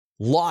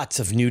Lots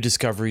of new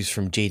discoveries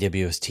from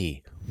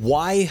JWST.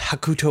 Why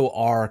Hakuto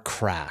R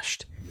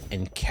crashed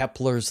and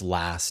Kepler's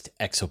last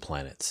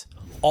exoplanets.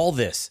 All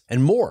this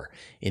and more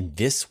in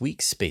this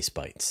week's Space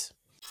Bites.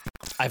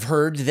 I've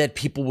heard that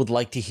people would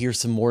like to hear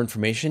some more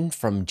information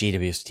from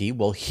JWST.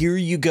 Well, here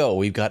you go.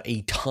 We've got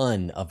a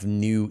ton of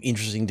new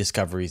interesting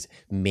discoveries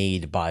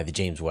made by the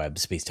James Webb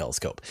Space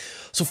Telescope.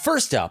 So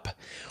first up,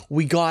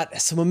 we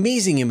got some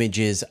amazing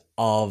images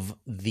of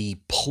the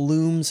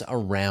plumes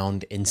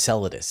around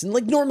Enceladus. And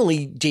like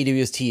normally,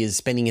 JWST is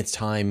spending its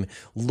time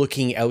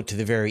looking out to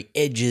the very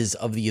edges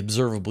of the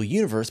observable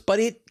universe, but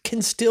it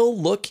can still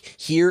look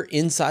here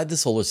inside the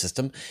solar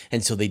system.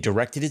 And so they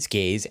directed its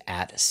gaze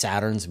at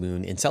Saturn's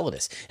moon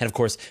Enceladus. And of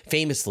course,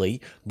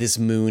 famously, this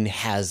moon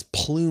has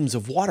plumes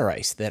of water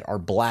ice that are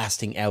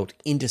blasting out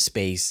into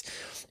space.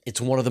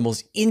 It's one of the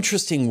most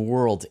interesting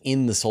worlds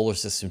in the solar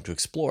system to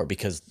explore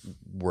because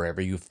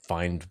wherever you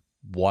find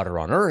water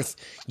on Earth,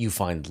 you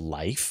find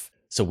life.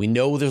 So we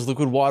know there's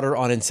liquid water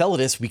on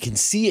Enceladus. We can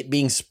see it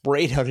being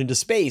sprayed out into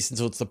space. And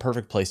so it's the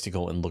perfect place to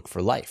go and look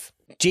for life.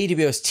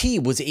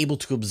 JWST was able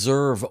to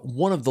observe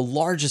one of the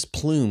largest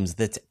plumes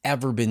that's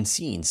ever been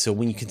seen. So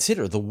when you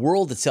consider the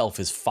world itself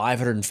is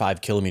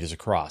 505 kilometers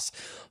across,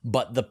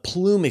 but the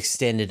plume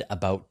extended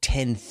about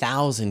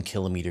 10,000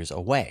 kilometers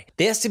away.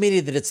 They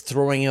estimated that it's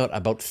throwing out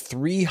about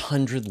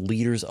 300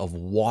 liters of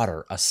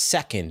water a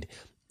second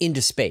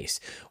into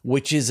space,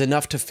 which is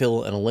enough to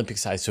fill an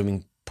Olympic-sized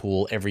swimming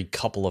pool every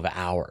couple of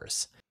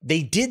hours.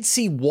 They did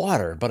see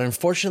water, but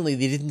unfortunately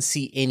they didn't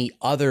see any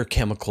other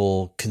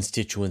chemical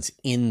constituents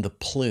in the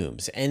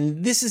plumes.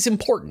 And this is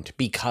important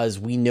because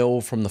we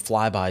know from the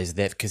flybys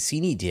that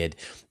Cassini did,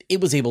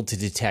 it was able to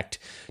detect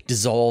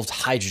dissolved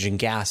hydrogen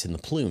gas in the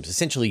plumes,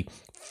 essentially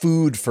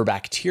food for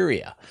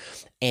bacteria.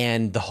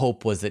 And the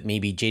hope was that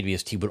maybe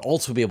JWST would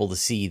also be able to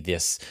see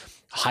this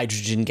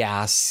hydrogen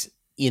gas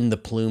in the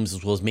plumes,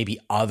 as well as maybe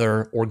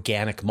other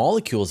organic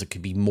molecules that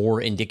could be more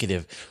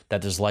indicative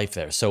that there's life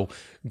there. So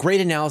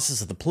great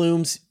analysis of the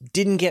plumes.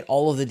 Didn't get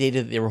all of the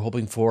data that they were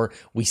hoping for.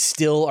 We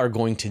still are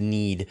going to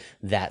need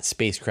that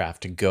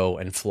spacecraft to go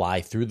and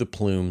fly through the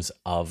plumes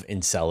of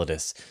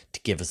Enceladus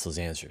to give us those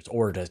answers,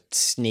 or to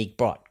snake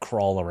bot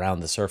crawl around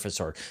the surface,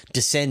 or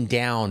descend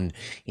down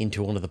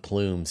into one of the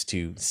plumes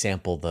to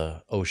sample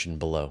the ocean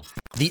below.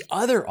 The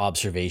other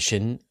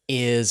observation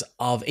is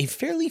of a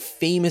fairly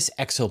famous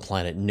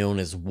exoplanet known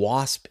as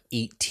WASP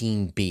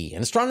 18b.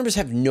 And astronomers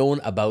have known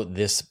about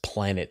this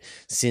planet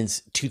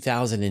since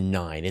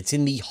 2009. It's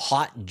in the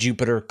hot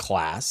Jupiter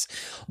class,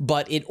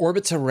 but it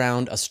orbits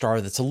around a star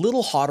that's a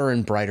little hotter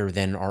and brighter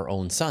than our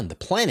own sun. The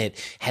planet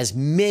has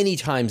many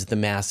times the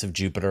mass of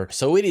Jupiter,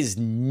 so it is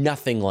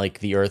nothing like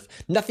the Earth,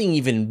 nothing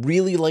even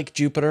really like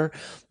Jupiter.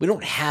 We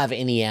don't have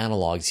any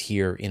analogs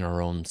here in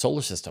our own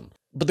solar system.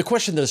 But the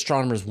question that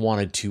astronomers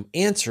wanted to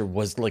answer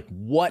was like,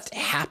 what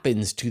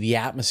happens to the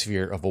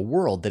atmosphere of a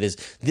world that is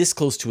this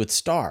close to its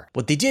star?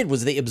 What they did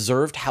was they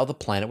observed how the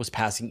planet was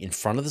passing in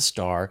front of the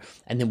star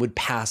and then would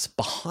pass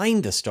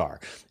behind the star.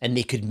 And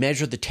they could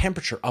measure the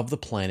temperature of the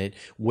planet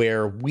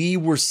where we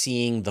were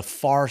seeing the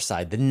far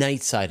side, the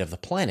night side of the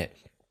planet.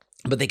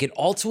 But they could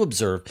also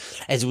observe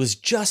as it was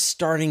just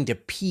starting to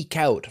peek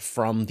out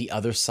from the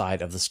other side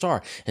of the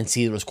star and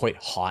see that it was quite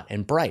hot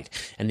and bright.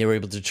 And they were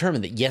able to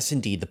determine that, yes,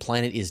 indeed, the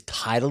planet is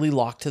tidally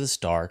locked to the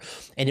star,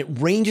 and it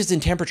ranges in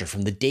temperature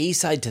from the day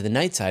side to the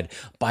night side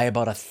by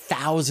about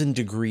 1,000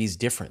 degrees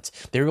difference.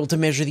 They were able to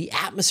measure the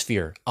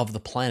atmosphere of the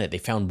planet. They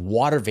found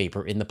water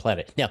vapor in the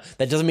planet. Now,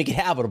 that doesn't make it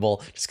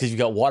habitable just because you've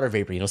got water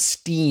vapor. You know,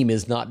 steam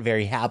is not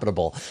very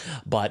habitable,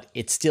 but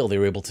it's still, they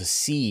were able to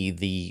see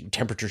the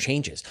temperature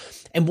changes.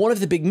 And one of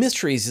the big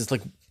mysteries is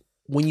like,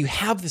 when you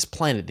have this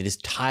planet that is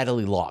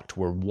tidally locked,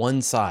 where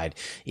one side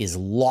is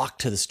locked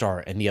to the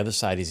star and the other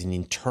side is in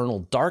internal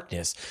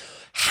darkness,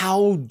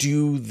 how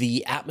do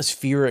the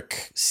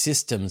atmospheric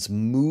systems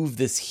move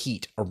this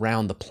heat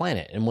around the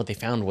planet? And what they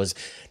found was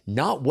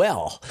not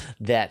well,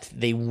 that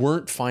they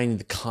weren't finding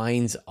the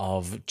kinds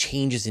of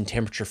changes in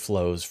temperature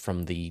flows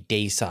from the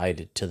day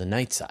side to the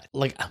night side.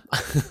 Like,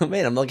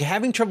 man, I'm like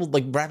having trouble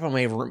like wrapping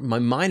my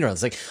mind around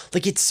this.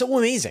 Like it's so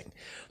amazing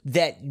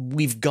that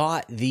we've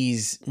got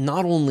these,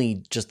 not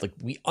only just like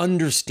we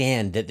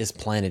understand that this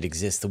planet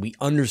exists, that we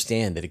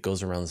understand that it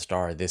goes around the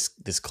star this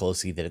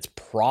closely, that it's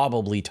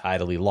probably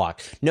tidally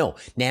locked. No,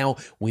 now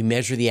we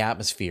measure the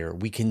atmosphere.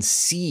 We can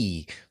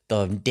see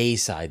the day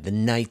side, the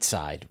night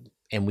side,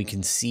 and we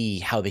can see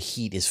how the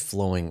heat is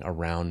flowing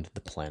around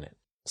the planet.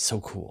 So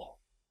cool.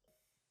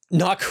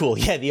 Not cool.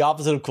 Yeah, the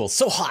opposite of cool.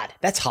 So hot.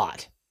 That's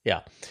hot.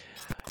 Yeah.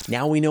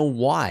 Now we know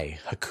why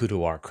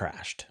Hakuto R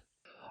crashed.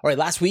 All right,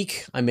 last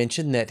week I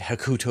mentioned that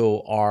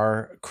Hakuto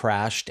R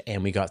crashed,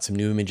 and we got some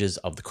new images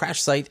of the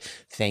crash site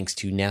thanks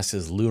to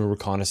NASA's Lunar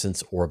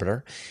Reconnaissance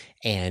Orbiter.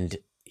 And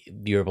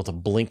you're able to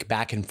blink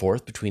back and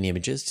forth between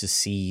images to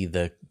see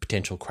the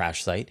potential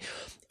crash site.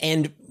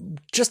 And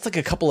just like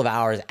a couple of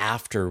hours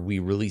after we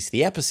released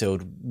the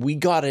episode, we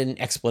got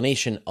an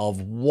explanation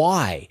of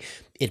why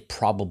it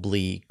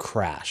probably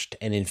crashed.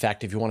 And in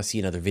fact, if you want to see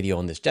another video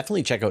on this,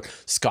 definitely check out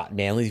Scott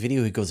Manley's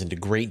video. He goes into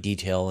great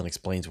detail and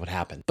explains what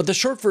happened. But the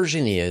short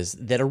version is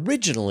that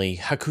originally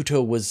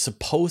Hakuto was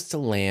supposed to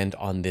land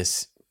on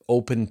this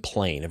open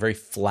plain, a very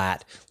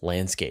flat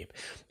landscape.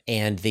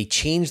 And they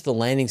changed the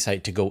landing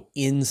site to go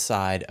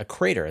inside a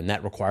crater, and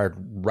that required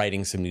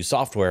writing some new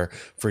software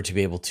for it to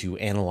be able to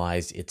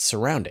analyze its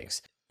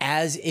surroundings.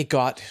 As it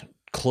got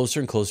closer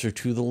and closer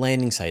to the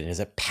landing site, and as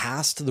it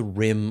passed the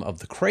rim of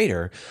the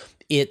crater,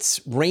 its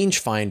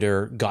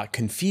rangefinder got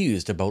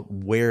confused about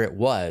where it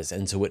was,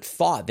 and so it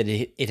thought that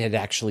it had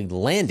actually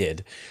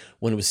landed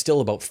when it was still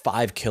about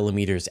 5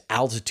 kilometers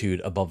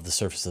altitude above the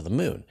surface of the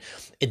moon.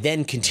 It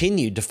then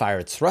continued to fire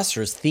its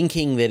thrusters,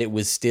 thinking that it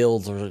was still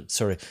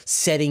sort of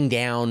setting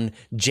down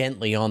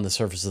gently on the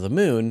surface of the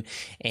moon,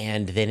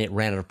 and then it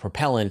ran out of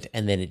propellant,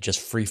 and then it just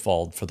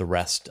free-falled for the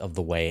rest of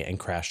the way and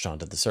crashed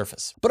onto the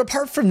surface. But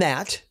apart from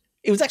that,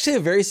 it was actually a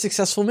very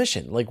successful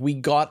mission. Like, we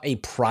got a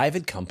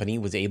private company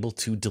was able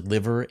to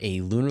deliver a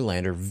lunar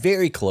lander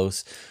very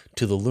close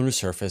to the lunar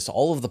surface.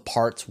 All of the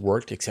parts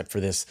worked except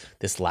for this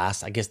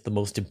last, I guess, the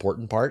most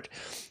important part.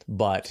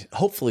 But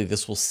hopefully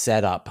this will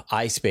set up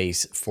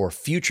iSpace for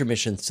future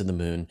missions to the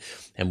moon,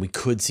 and we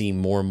could see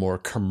more and more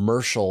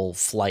commercial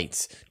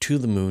flights to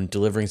the moon,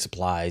 delivering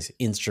supplies,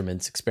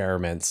 instruments,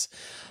 experiments.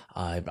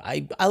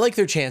 I like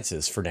their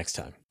chances for next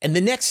time. And the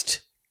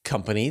next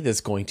company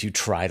that's going to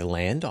try to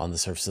land on the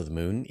surface of the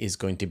moon is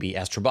going to be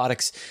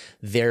Astrobotics.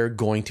 They're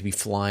going to be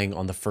flying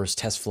on the first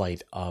test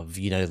flight of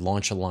United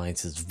Launch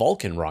Alliance's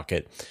Vulcan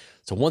rocket.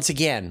 So once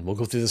again, we'll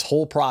go through this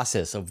whole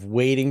process of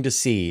waiting to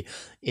see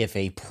if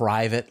a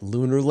private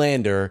lunar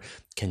lander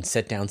can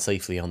set down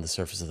safely on the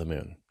surface of the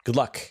moon. Good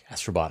luck,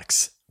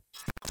 Astrobotics.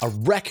 A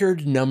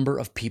record number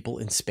of people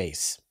in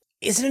space.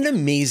 Isn't it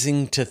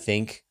amazing to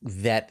think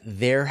that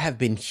there have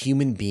been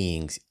human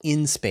beings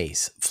in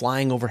space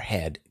flying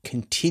overhead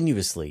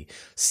continuously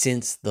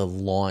since the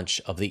launch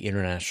of the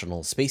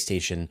International Space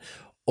Station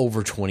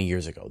over 20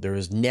 years ago? There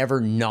has never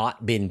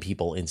not been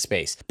people in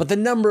space, but the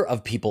number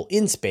of people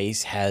in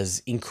space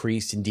has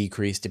increased and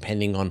decreased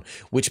depending on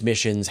which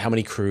missions, how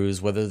many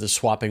crews, whether they're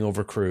swapping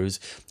over crews.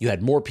 You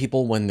had more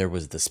people when there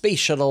was the space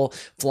shuttle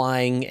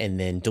flying and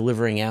then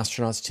delivering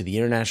astronauts to the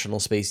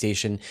International Space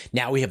Station.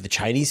 Now we have the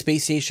Chinese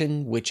Space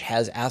Station, which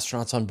has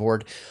astronauts on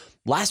board.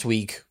 Last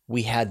week,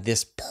 we had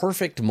this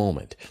perfect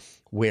moment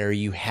where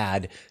you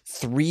had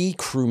 3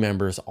 crew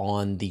members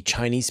on the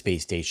Chinese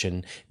space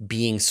station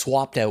being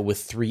swapped out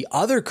with 3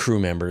 other crew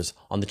members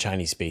on the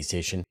Chinese space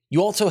station.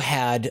 You also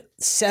had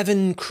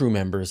 7 crew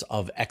members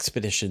of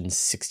Expedition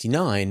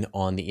 69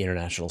 on the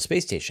International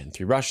Space Station,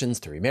 3 Russians,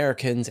 3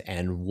 Americans,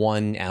 and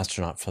 1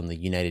 astronaut from the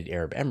United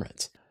Arab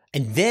Emirates.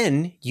 And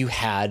then you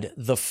had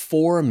the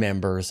 4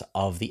 members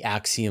of the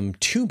Axiom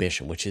 2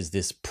 mission, which is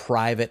this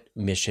private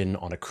mission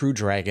on a Crew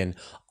Dragon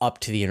up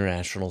to the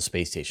International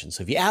Space Station.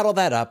 So if you add all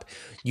that up,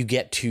 you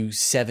get to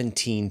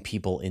 17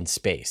 people in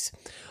space.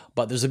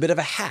 But there's a bit of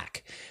a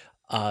hack.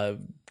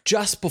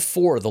 Just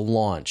before the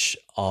launch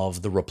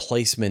of the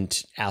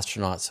replacement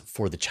astronauts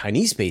for the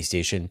Chinese space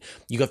station,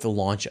 you got the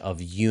launch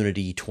of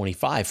Unity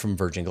 25 from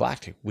Virgin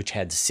Galactic, which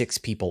had 6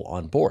 people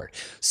on board.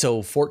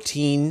 So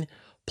 14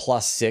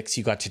 plus 6,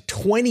 you got to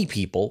 20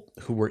 people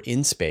who were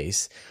in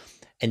space,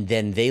 and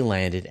then they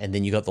landed, and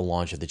then you got the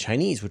launch of the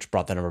Chinese, which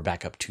brought the number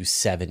back up to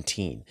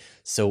 17.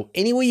 So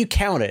any way you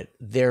count it,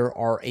 there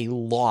are a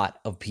lot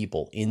of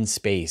people in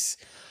space,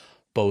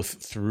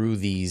 both through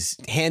these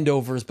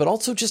handovers, but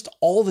also just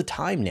all the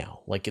time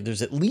now. Like,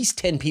 there's at least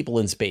 10 people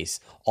in space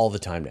all the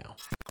time now.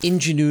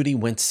 Ingenuity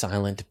went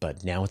silent,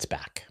 but now it's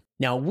back.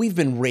 Now, we've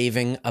been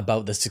raving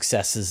about the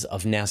successes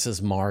of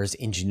NASA's Mars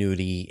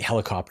Ingenuity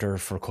helicopter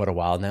for quite a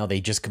while now.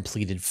 They just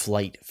completed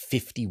Flight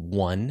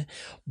 51,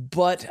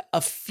 but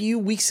a few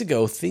weeks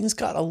ago, things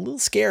got a little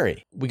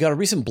scary. We got a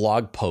recent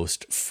blog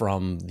post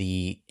from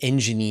the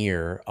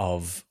engineer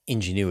of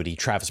Ingenuity,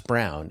 Travis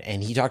Brown,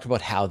 and he talked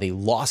about how they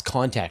lost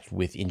contact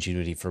with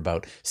Ingenuity for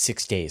about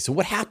 6 days. So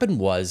what happened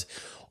was,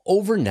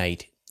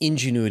 overnight,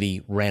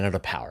 Ingenuity ran out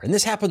of power. And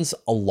this happens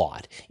a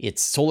lot.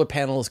 Its solar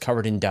panel is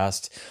covered in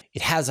dust.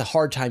 It has a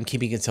hard time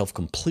keeping itself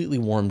completely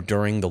warm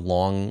during the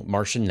long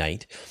Martian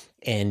night,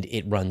 and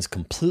it runs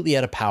completely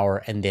out of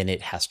power, and then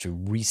it has to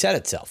reset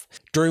itself.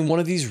 During one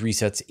of these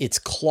resets, its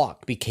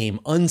clock became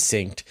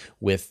unsynced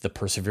with the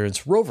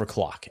Perseverance rover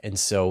clock, and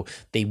so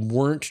they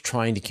weren't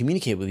trying to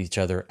communicate with each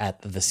other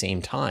at the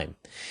same time.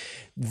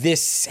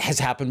 This has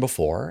happened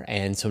before,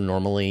 and so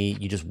normally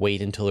you just wait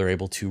until they're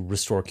able to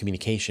restore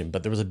communication.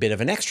 But there was a bit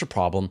of an extra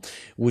problem,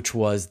 which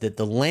was that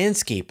the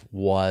landscape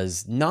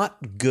was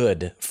not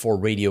good for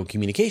radio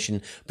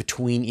communication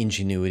between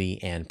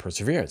Ingenuity and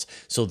Perseverance.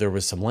 So there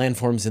was some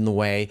landforms in the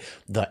way.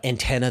 The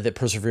antenna that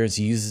Perseverance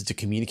uses to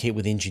communicate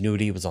with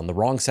Ingenuity was on the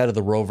wrong side of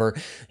the rover.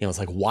 You know, it's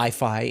like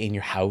Wi-Fi in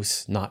your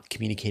house not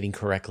communicating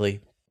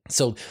correctly.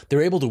 So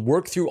they're able to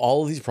work through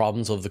all of these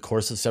problems over the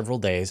course of several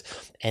days.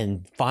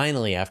 And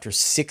finally, after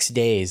 6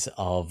 days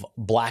of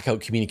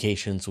blackout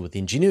communications with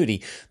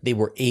Ingenuity, they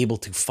were able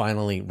to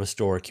finally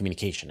restore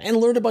communication and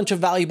learn a bunch of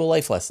valuable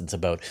life lessons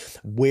about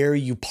where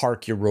you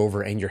park your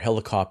rover and your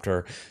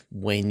helicopter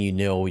when you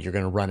know you're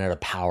going to run out of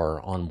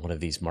power on one of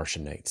these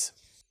Martian nights.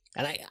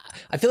 And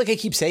I feel like I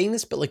keep saying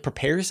this, but like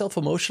prepare yourself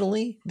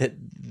emotionally that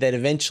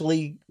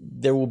eventually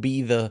there will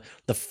be the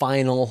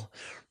final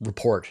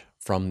report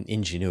from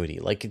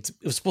Ingenuity. Like it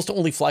was supposed to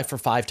only fly for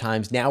 5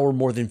 times. Now we're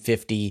more than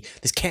 50.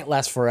 This can't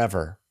last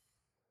forever.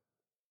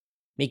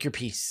 Make your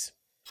peace.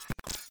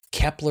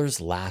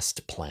 Kepler's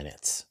last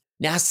planets.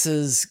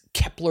 NASA's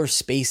Kepler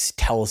Space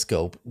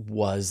Telescope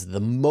was the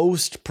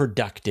most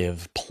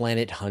productive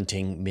planet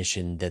hunting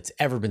mission that's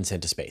ever been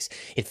sent to space.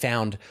 It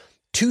found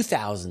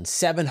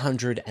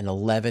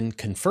 2,711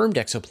 confirmed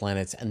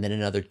exoplanets and then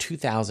another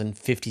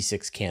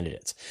 2,056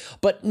 candidates.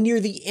 But near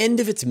the end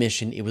of its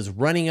mission, it was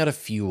running out of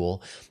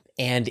fuel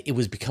and it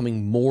was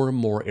becoming more and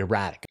more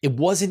erratic. It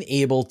wasn't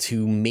able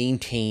to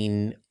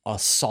maintain a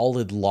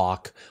solid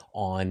lock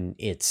on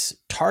its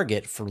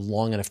target for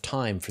long enough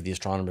time for the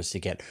astronomers to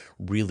get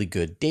really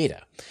good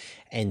data.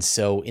 And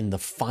so in the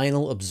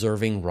final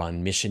observing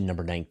run, mission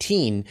number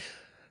 19,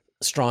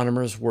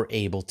 astronomers were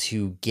able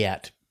to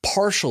get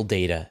partial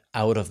data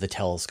out of the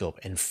telescope.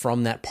 And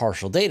from that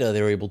partial data,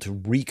 they were able to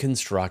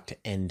reconstruct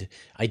and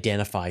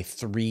identify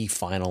 3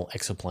 final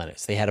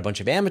exoplanets. They had a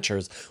bunch of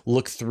amateurs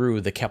look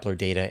through the Kepler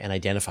data and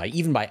identify,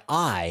 even by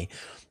eye,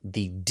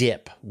 the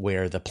dip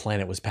where the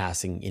planet was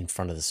passing in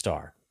front of the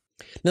star.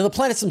 Now, the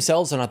planets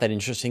themselves are not that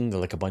interesting.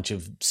 They're like a bunch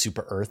of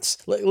super Earths.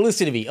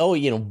 Listen to me. Oh,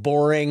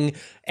 boring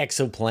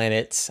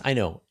exoplanets. I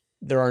know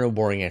there are no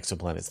boring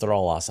exoplanets. They're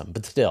all awesome.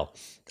 But still,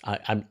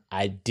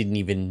 I didn't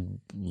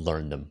even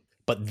learn them.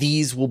 But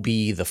these will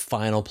be the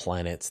final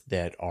planets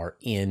that are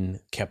in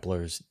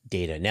Kepler's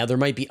data. Now, there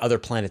might be other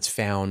planets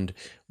found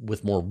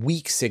with more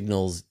weak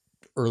signals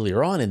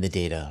earlier on in the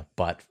data,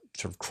 but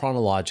sort of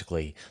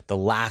chronologically, the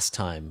last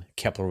time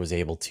Kepler was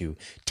able to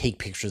take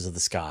pictures of the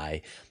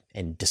sky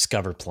and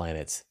discover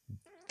planets,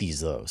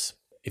 these are those.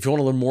 If you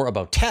want to learn more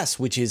about TESS,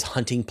 which is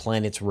hunting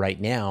planets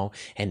right now,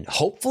 and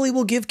hopefully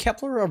will give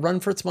Kepler a run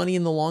for its money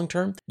in the long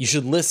term, you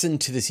should listen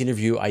to this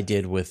interview I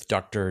did with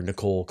Dr.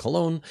 Nicole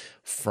Colon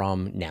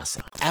from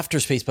NASA. After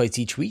Space Bites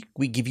each week,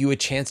 we give you a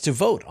chance to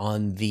vote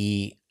on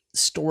the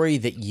story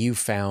that you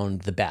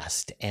found the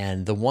best.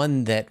 And the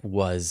one that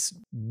was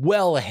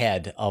well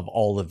ahead of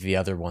all of the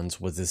other ones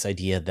was this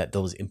idea that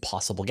those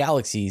impossible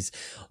galaxies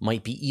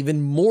might be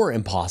even more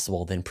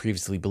impossible than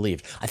previously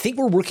believed. I think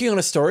we're working on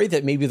a story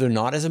that maybe they're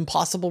not as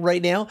impossible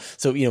right now.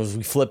 So, as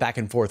we flip back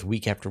and forth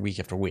week after week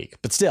after week,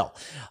 but still,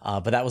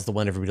 but that was the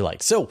one everybody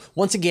liked. So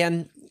once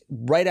again,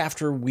 right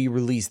after we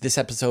release this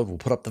episode, we'll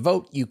put up the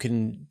vote. You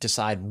can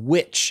decide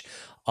which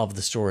of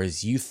the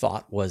stories you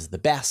thought was the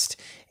best,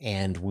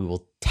 and we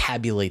will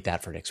tabulate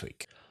that for next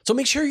week. So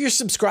make sure you're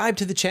subscribed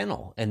to the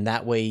channel, and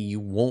that way you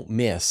won't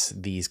miss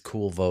these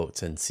cool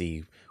votes and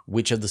see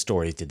which of the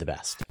stories did the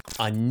best.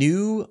 A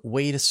new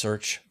way to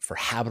search for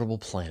habitable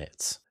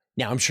planets.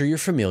 Now, I'm sure you're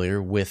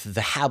familiar with the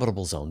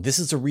habitable zone. This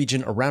is a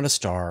region around a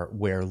star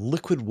where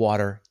liquid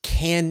water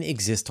can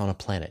exist on a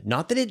planet.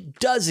 Not that it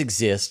does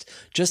exist,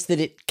 just that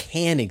it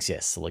can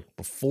exist. So like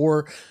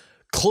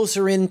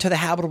closer into the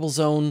habitable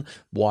zone,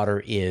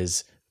 water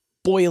is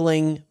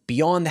boiling.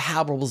 Beyond the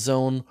habitable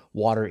zone,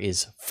 water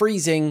is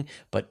freezing.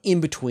 But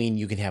in between,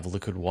 you can have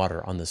liquid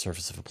water on the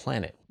surface of a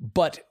planet.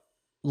 But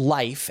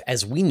life,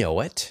 as we know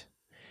it,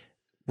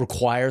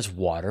 requires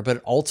water, but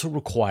it also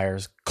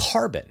requires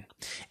carbon.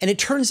 And it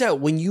turns out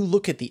when you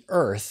look at the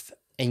Earth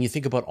and you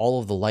think about all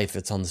of the life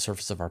that's on the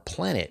surface of our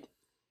planet,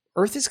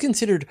 Earth is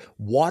considered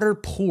water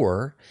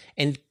poor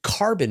and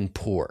carbon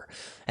poor.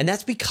 And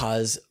that's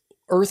because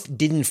Earth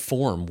didn't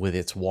form with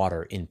its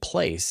water in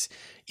place.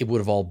 It would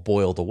have all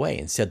boiled away.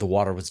 Instead, the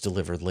water was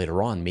delivered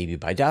later on, maybe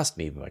by dust,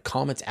 maybe by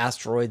comets,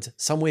 asteroids,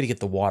 some way to get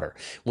the water.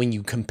 When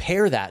you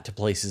compare that to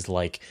places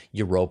like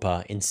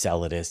Europa,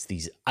 Enceladus,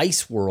 these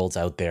ice worlds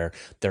out there,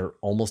 they're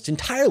almost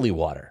entirely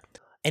water.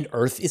 And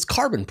Earth is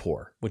carbon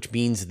poor, which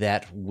means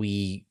that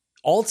we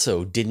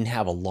also didn't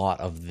have a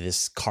lot of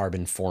this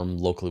carbon form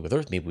locally with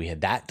Earth. Maybe we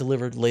had that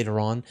delivered later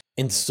on.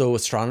 And so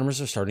astronomers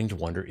are starting to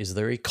wonder, is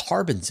there a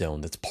carbon zone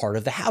that's part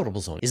of the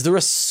habitable zone? Is there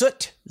a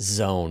soot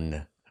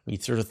zone? You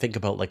sort of think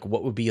about like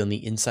what would be on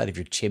the inside of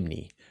your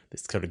chimney,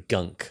 this kind of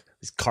gunk,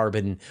 these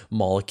carbon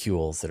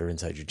molecules that are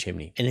inside your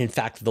chimney. And in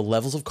fact, the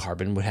levels of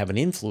carbon would have an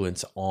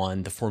influence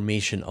on the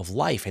formation of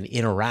life and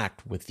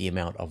interact with the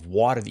amount of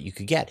water that you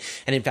could get.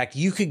 And in fact,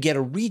 you could get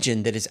a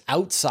region that is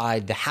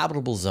outside the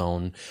habitable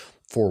zone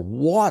for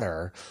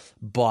water,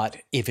 but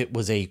if it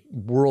was a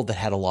world that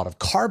had a lot of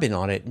carbon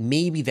on it,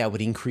 maybe that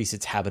would increase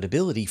its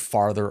habitability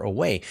farther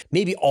away,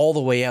 maybe all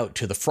the way out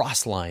to the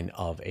frost line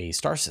of a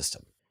star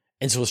system.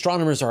 And so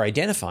astronomers are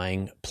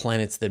identifying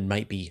planets that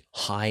might be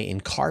high in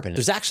carbon.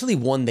 There's actually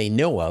one they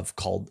know of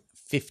called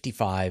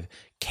 55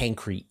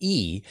 Cancri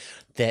E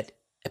that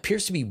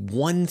appears to be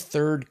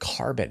 1/3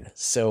 carbon.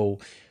 So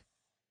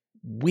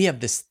we have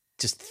this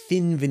just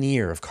thin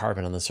veneer of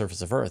carbon on the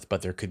surface of Earth,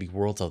 but there could be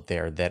worlds out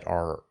there that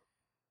are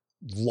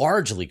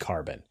largely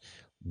carbon.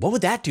 What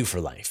would that do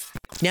for life?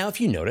 Now, if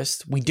you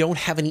noticed, we don't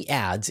have any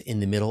ads in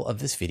the middle of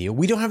this video.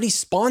 We don't have any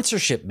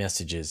sponsorship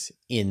messages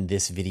in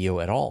this video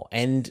at all.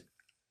 And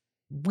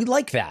we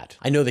like that.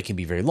 I know they can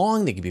be very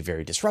long, they can be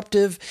very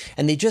disruptive,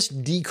 and they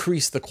just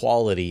decrease the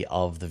quality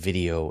of the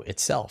video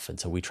itself. And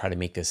so we try to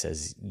make this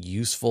as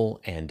useful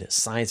and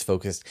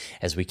science-focused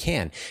as we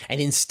can. And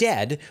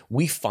instead,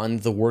 we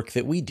fund the work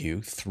that we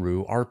do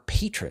through our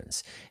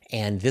patrons.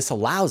 And this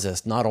allows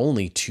us not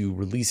only to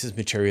release this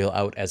material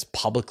out as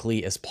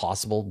publicly as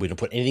possible. We don't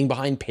put anything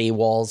behind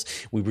paywalls.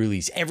 We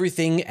release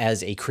everything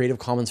as a Creative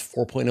Commons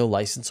 4.0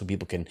 license so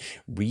people can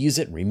reuse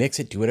it, remix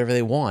it, do whatever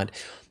they want.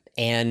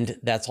 And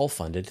that's all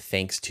funded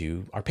thanks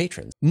to our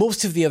patrons.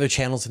 Most of the other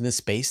channels in this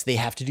space, they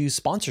have to do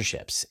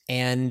sponsorships.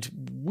 And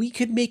we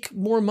could make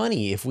more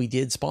money if we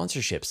did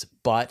sponsorships,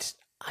 but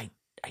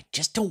I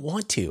just don't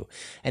want to.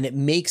 And it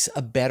makes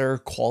a better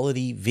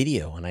quality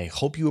video. And I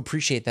hope you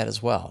appreciate that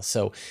as well.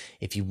 So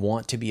if you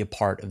want to be a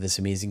part of this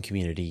amazing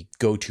community,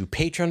 go to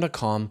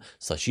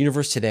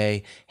patreon.com/universe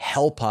today.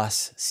 Help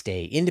us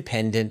stay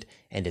independent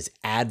and as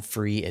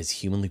ad-free as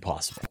humanly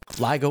possible.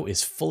 LIGO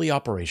is fully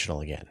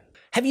operational again.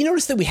 Have you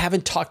noticed that we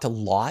haven't talked a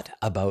lot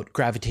about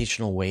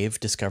gravitational wave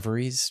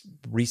discoveries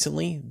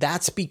recently?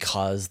 That's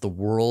because the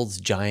world's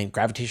giant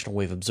gravitational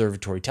wave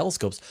observatory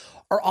telescopes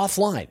are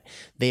offline.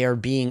 They are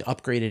being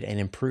upgraded and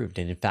improved.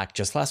 And in fact,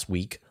 just last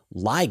week,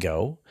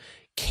 LIGO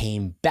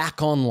came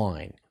back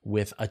online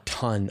with a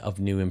ton of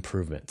new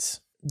improvements.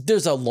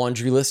 There's a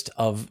laundry list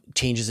of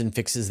changes and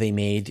fixes they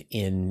made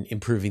in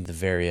improving the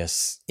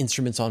various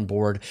instruments on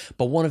board.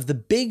 But one of the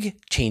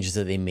big changes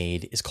that they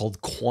made is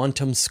called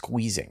quantum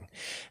squeezing.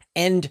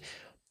 And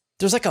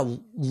there's like a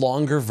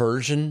longer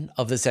version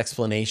of this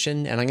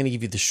explanation, and I'm going to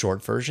give you the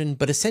short version,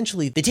 but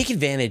essentially they take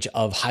advantage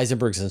of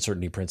Heisenberg's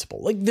uncertainty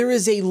principle. Like there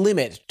is a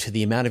limit to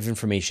the amount of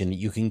information that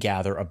you can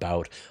gather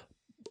about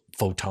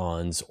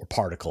photons or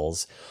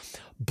particles.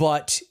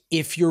 But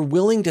if you're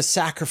willing to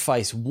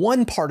sacrifice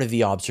one part of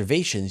the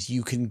observations,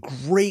 you can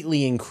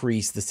greatly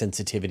increase the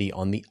sensitivity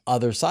on the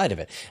other side of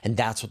it. And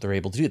that's what they're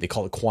able to do. They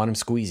call it quantum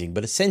squeezing.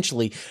 But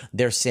essentially,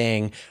 they're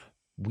saying,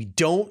 we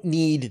don't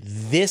need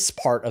this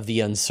part of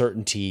the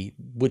uncertainty,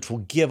 which will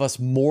give us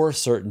more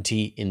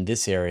certainty in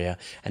this area.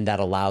 And that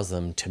allows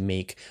them to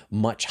make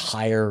much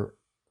higher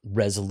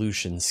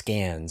resolution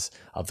scans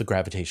of the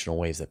gravitational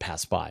waves that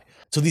pass by.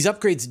 So these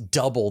upgrades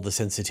double the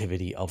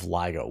sensitivity of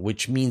LIGO,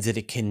 which means that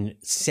it can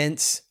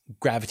sense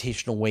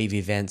gravitational wave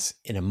events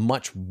in a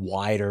much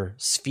wider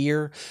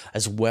sphere,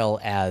 as well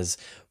as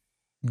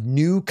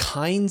new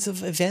kinds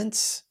of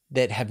events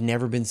that have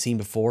never been seen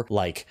before,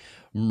 like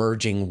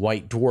merging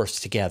white dwarfs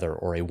together,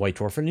 or a white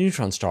dwarf and a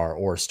neutron star,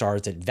 or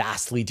stars at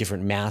vastly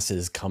different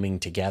masses coming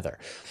together,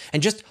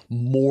 and just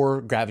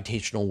more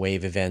gravitational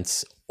wave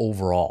events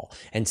overall.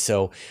 And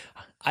so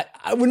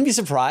I wouldn't be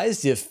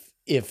surprised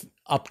if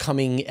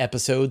upcoming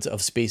episodes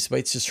of Space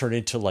Bites just turn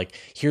into like,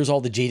 here's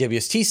all the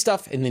JWST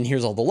stuff, and then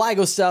here's all the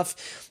LIGO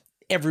stuff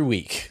every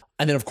week.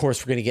 And then, of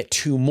course, we're going to get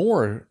 2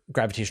 more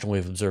gravitational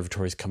wave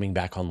observatories coming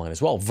back online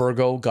as well.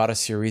 Virgo got a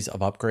series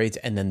of upgrades,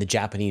 and then the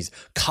Japanese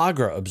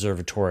Kagra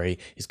Observatory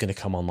is going to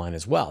come online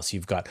as well. So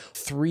you've got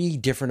 3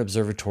 different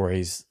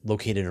observatories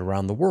located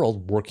around the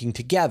world working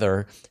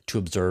together to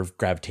observe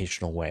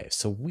gravitational waves.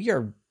 So we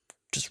are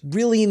just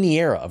really in the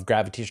era of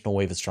gravitational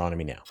wave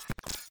astronomy now.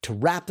 To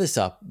wrap this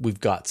up, we've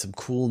got some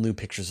cool new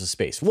pictures of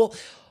space. Well,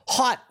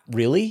 hot,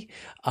 really.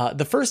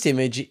 The first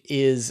image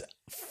is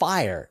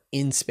fire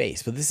in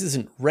space, but this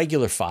isn't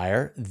regular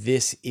fire.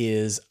 This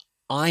is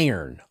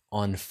iron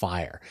on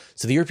fire.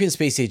 So the European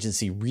Space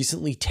Agency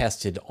recently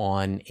tested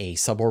on a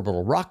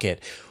suborbital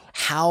rocket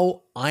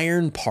how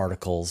iron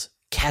particles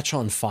catch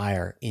on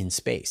fire in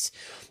space.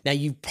 Now,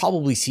 you've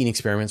probably seen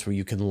experiments where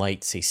you can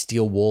light, say,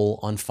 steel wool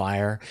on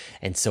fire,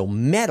 and so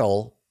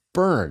metal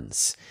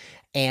burns.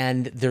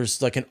 And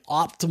there's like an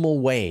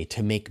optimal way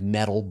to make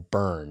metal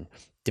burn,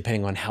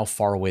 depending on how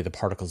far away the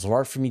particles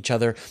are from each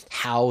other,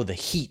 how the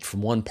heat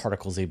from one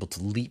particle is able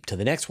to leap to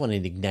the next one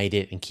and ignite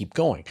it and keep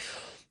going.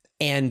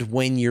 And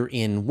when you're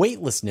in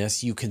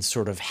weightlessness, you can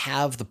sort of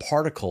have the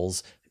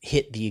particles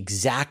hit the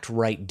exact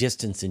right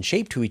distance and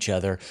shape to each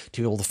other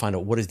to be able to find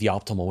out what is the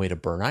optimal way to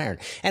burn iron.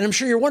 And I'm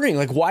sure you're wondering,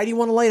 like, why do you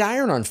want to light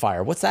iron on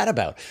fire? What's that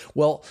about?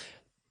 Well,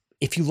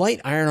 if you light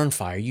iron on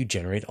fire, you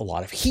generate a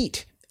lot of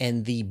heat.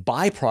 And the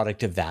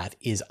byproduct of that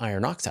is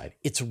iron oxide.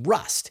 It's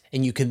rust.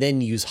 And you can then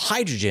use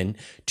hydrogen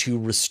to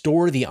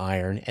restore the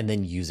iron and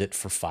then use it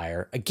for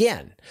fire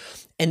again.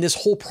 And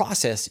this whole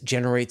process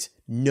generates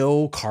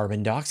no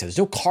carbon dioxide. There's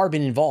no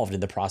carbon involved in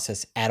the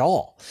process at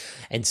all.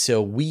 And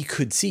so we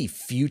could see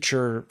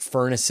future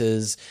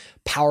furnaces,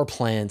 power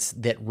plants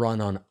that run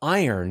on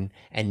iron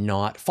and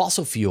not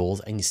fossil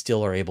fuels, and you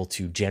still are able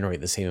to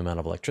generate the same amount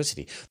of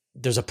electricity.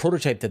 There's a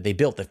prototype that they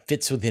built that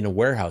fits within a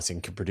warehouse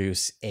and can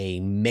produce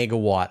a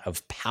megawatt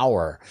of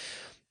power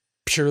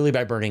purely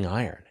by burning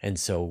iron. And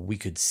so we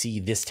could see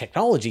this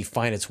technology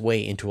find its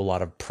way into a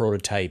lot of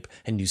prototype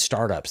and new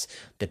startups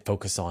that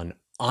focus on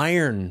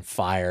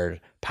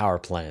iron-fired power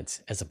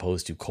plants as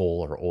opposed to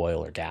coal or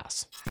oil or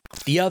gas.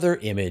 The other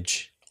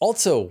image,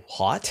 also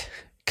hot,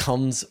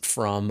 comes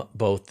from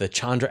both the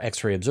Chandra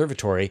X-ray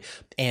Observatory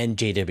and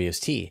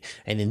JWST.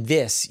 And in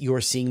this, you're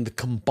seeing the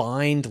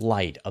combined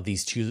light of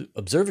these two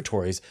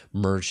observatories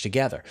merge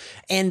together.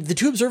 And the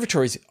two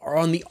observatories are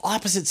on the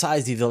opposite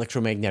sides of the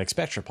electromagnetic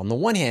spectrum. On the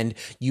one hand,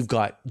 you've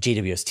got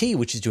JWST,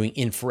 which is doing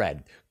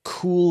infrared,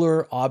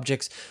 cooler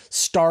objects,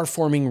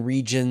 star-forming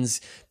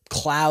regions,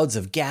 clouds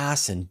of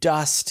gas and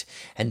dust.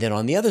 And then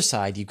on the other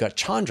side, you've got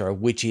Chandra,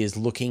 which is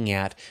looking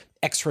at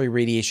X-ray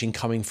radiation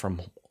coming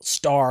from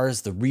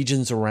stars, the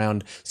regions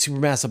around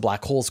supermassive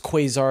black holes,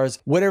 quasars,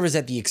 whatever's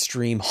at the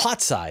extreme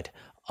hot side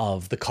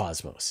of the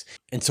cosmos.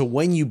 And so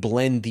when you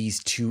blend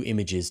these two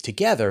images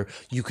together,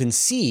 you can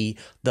see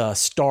the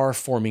star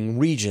forming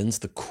regions,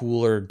 the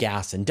cooler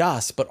gas and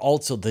dust, but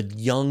also the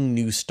young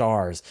new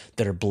stars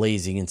that are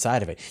blazing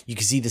inside of it. You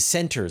can see the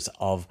centers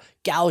of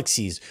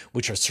galaxies,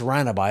 which are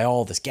surrounded by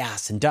all this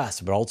gas and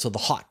dust, but also the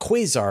hot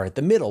quasar at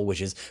the middle,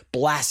 which is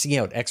blasting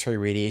out X-ray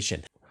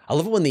radiation. I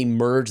love it when they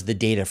merge the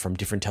data from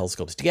different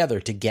telescopes together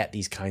to get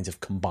these kinds of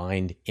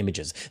combined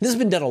images. And this has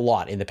been done a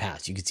lot in the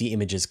past. You can see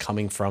images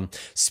coming from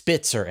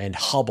Spitzer and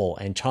Hubble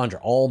and Chandra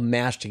all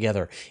mashed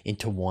together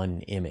into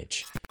one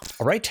image.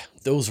 All right,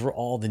 those were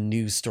all the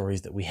news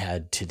stories that we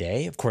had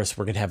today. Of course,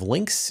 we're going to have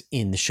links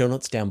in the show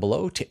notes down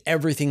below to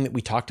everything that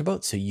we talked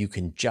about, so you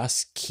can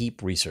just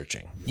keep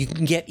researching. You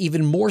can get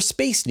even more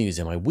space news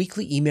in my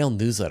weekly email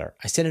newsletter.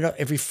 I send it out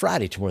every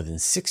Friday to more than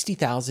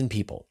 60,000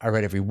 people. I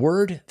read every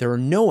word, there are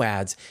no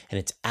ads, and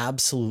it's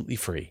absolutely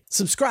free.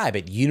 Subscribe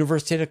at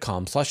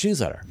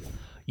universetoday.com/newsletter.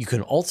 You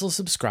can also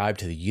subscribe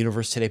to the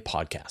Universe Today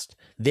podcast.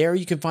 There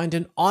you can find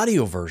an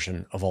audio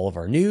version of all of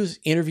our news,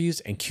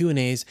 interviews, and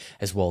Q&As,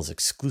 as well as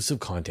exclusive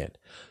content.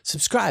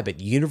 Subscribe at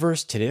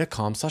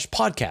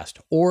universetoday.com/podcast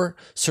or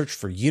search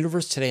for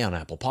Universe Today on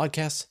Apple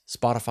Podcasts,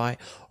 Spotify,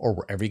 or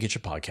wherever you get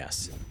your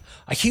podcasts.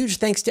 A huge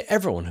thanks to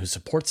everyone who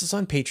supports us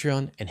on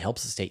Patreon and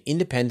helps us stay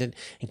independent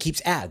and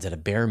keeps ads at a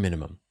bare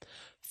minimum.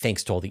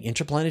 Thanks to all the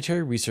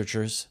interplanetary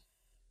researchers,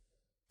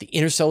 the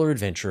interstellar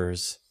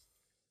adventurers,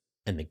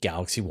 and the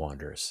galaxy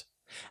wanderers.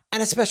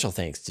 And a special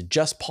thanks to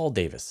Just Paul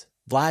Davis,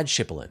 Vlad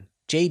Shipolin,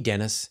 Jay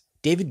Dennis,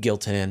 David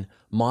Giltanen,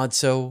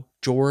 Modso,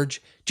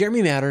 George,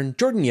 Jeremy Mattern,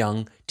 Jordan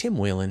Young, Tim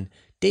Whalen,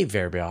 Dave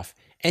Verbeoff,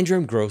 Andrew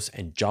M. Gross,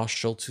 and Josh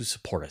Schultz, who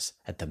support us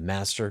at the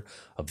Master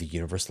of the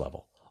Universe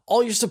level.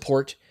 All your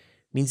support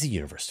means the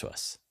universe to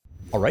us.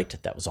 All right,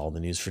 that was all the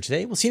news for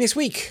today. We'll see you next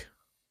week.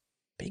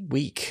 Big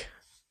week.